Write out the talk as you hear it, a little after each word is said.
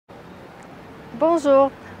Bonjour!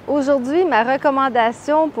 Aujourd'hui, ma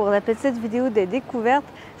recommandation pour la petite vidéo de découverte,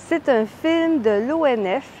 c'est un film de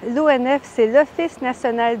l'ONF. L'ONF, c'est l'Office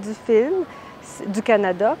national du film du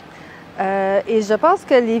Canada. Et je pense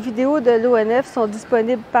que les vidéos de l'ONF sont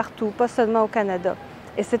disponibles partout, pas seulement au Canada.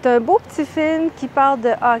 Et c'est un beau petit film qui parle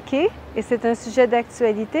de hockey et c'est un sujet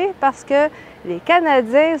d'actualité parce que les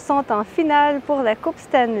Canadiens sont en finale pour la Coupe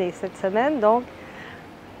Stanley cette semaine. Donc,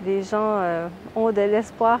 les gens ont de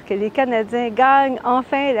l'espoir que les Canadiens gagnent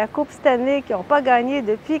enfin la Coupe Stanley qu'ils n'ont pas gagnée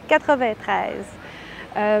depuis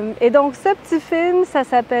 1993. Et donc, ce petit film, ça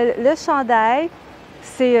s'appelle Le chandail.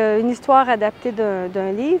 C'est une histoire adaptée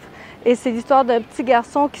d'un livre. Et c'est l'histoire d'un petit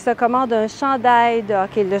garçon qui se commande un chandail de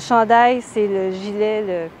hockey. Le chandail, c'est le gilet,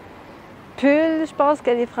 le pull, je pense que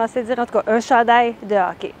les Français diraient. En tout cas, un chandail de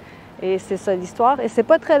hockey. Et c'est ça l'histoire. Et c'est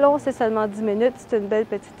pas très long, c'est seulement 10 minutes. C'est une belle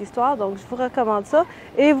petite histoire, donc je vous recommande ça.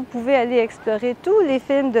 Et vous pouvez aller explorer tous les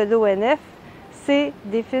films de l'ONF. C'est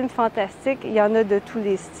des films fantastiques. Il y en a de tous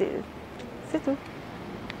les styles. C'est tout.